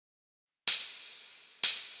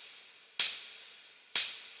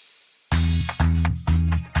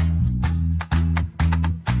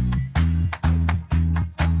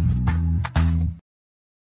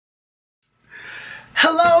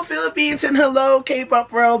Philippines and hello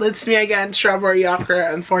K-pop world, it's me again, Strawberry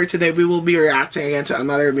Yakra, and for today we will be reacting again to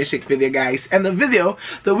another music video, guys. And the video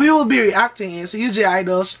that we will be reacting is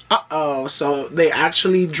I-Dle's Uh-Oh. So they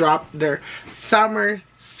actually dropped their summer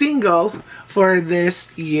single for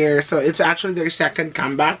this year. So it's actually their second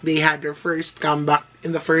comeback. They had their first comeback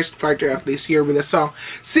in the first quarter of this year with the song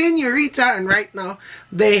Senorita, and right now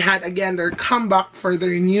they had again their comeback for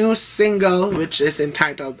their new single, which is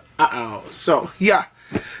entitled Uh-Oh. So yeah,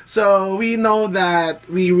 so we know that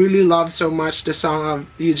we really love so much the song of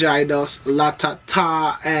I-Dle's La Ta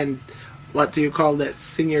Ta and what do you call that,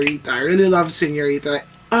 Senorita. I really love Senorita.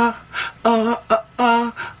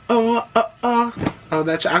 Oh,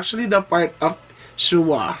 that's actually the part of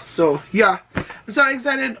Shua. So yeah, I'm so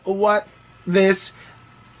excited what this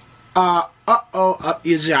Uh-Oh of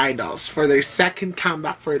I-Dle's for their second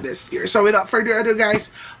comeback for this year. So without further ado, guys,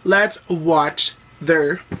 let's watch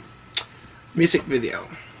their music video.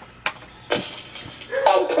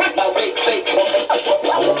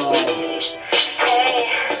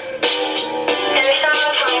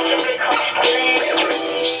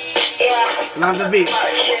 Love the beat.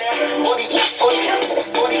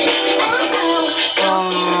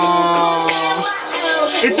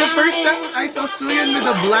 It's the first time I saw Suyeon with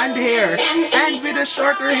the blonde hair and with a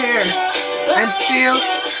shorter hair, and still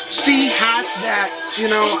she has that, you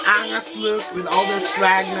know, angas look with all the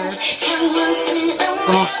swagness.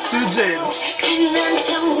 Oh, Sujin.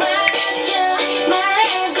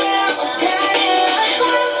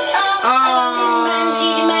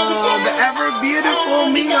 Oh, the ever beautiful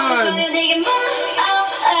Mion.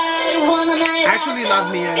 I actually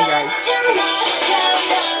love Mion, guys.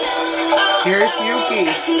 Here's Yuki.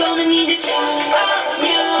 You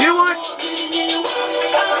know what?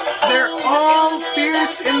 They're all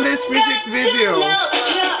fierce in this music video.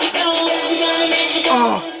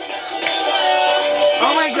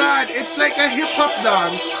 Oh my god, it's like a hip-hop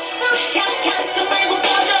dance.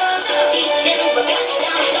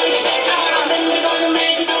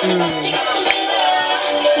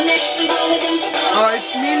 Oh,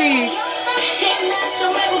 it's Minnie.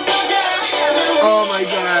 Oh my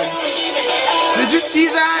god. Did you see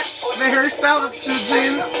that? The hairstyle of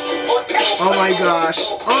Sujin? Oh my gosh.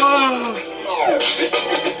 Oh!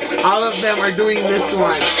 All of them are doing this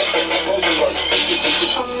one.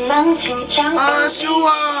 Oh,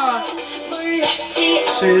 Shua!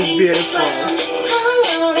 She's beautiful.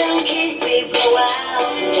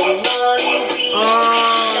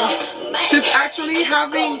 Oh, she's actually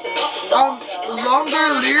having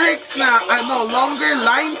longer lyrics now. No, longer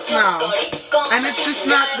lines now. And it's just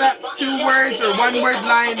not that 2 words or 1 word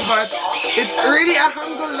line, but it's really a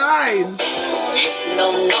Hangul line.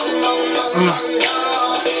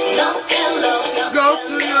 Go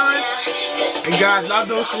Suyeon. And God, love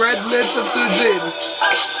those red lips of Sujin.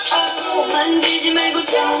 Oh,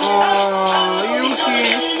 Yuki.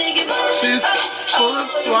 She's full of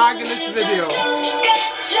swag in this video.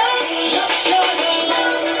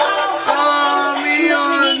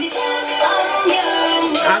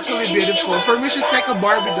 Actually beautiful. For me, she's like a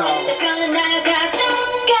Barbie doll.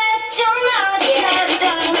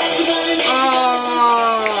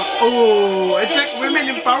 Oh, it's like women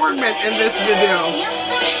empowerment in this video.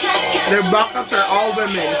 Their backups are all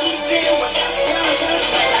women.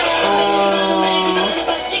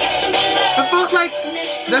 I felt like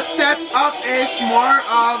the setup is more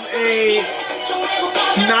of a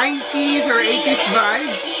 90s or 80s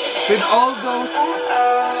vibes with all those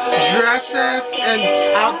dresses and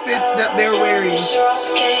outfits that they're wearing.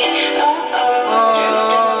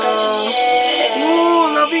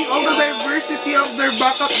 Ooh, loving all the diversity of their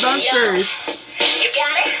backup dancers.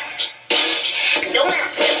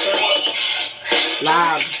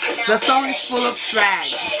 Love. The song is full of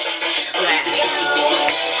swag.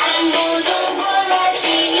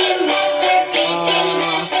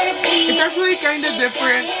 It's actually kind of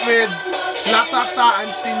different with La Ta Ta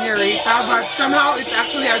and Senorita, but somehow it's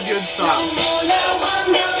actually a good song.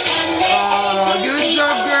 Good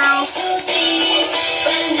job, girls.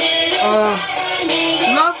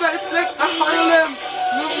 Love that it's like a Harlem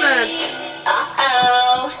movement.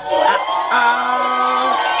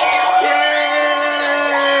 Yay!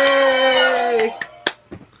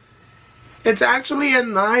 It's actually a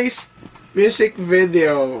nice music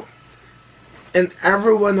video, and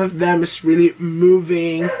every one of them is really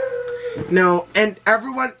moving. No, and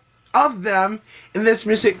every one of them in this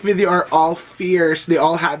music video are all fierce. They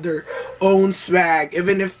all have their own swag.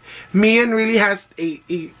 Even if Mion really has a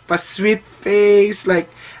sweet face, like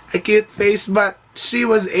a cute face, but she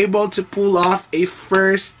was able to pull off a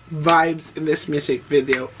first vibes in this music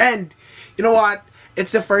video. And you know what?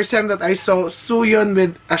 it's the first time that I saw Sooyeon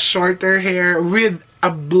with a shorter hair, with a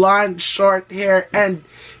blonde short hair, and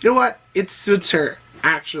you know what? It suits her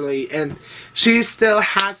actually, and she still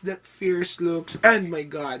has that fierce looks. And my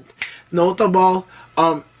god, notable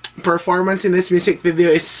performance in this music video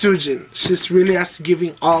is Soojin. She's really has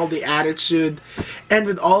giving all the attitude, and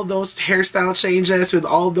with all those hairstyle changes, with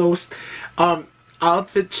all those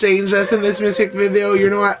outfit changes in this music video, you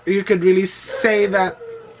know what? You could really say that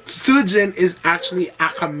Soojin is actually a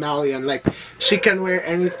chameleon. Like, she can wear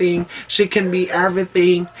anything, she can be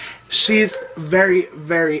everything. She's very,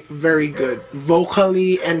 very, very good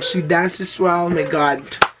vocally, and she dances well. My god,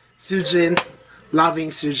 Soojin, loving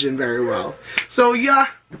Soojin very well. So yeah,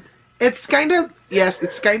 it's kind of, yes,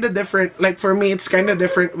 it's kind of different. Like, for me, it's kind of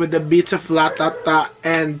different with the beats of La Ta Ta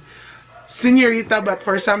and Señorita, but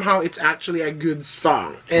for somehow it's actually a good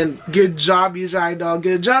song. And good job, I-Dle,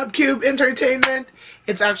 good job, Cube Entertainment.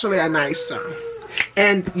 It's actually a nice song.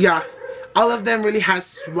 And yeah, all of them really has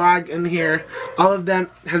swag in here. All of them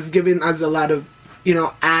has given us a lot of, you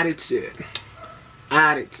know, attitude.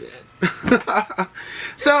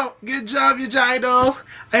 So, good job, I-Dle.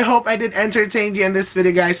 I hope I did entertain you in this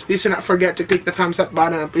video, guys. Please do not forget to click the thumbs up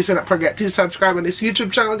button. And please do not forget to subscribe on this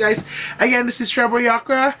YouTube channel, guys. Again, this is Trevor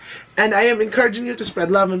Yakra, and I am encouraging you to spread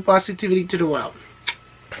love and positivity to the world.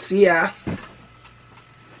 See ya.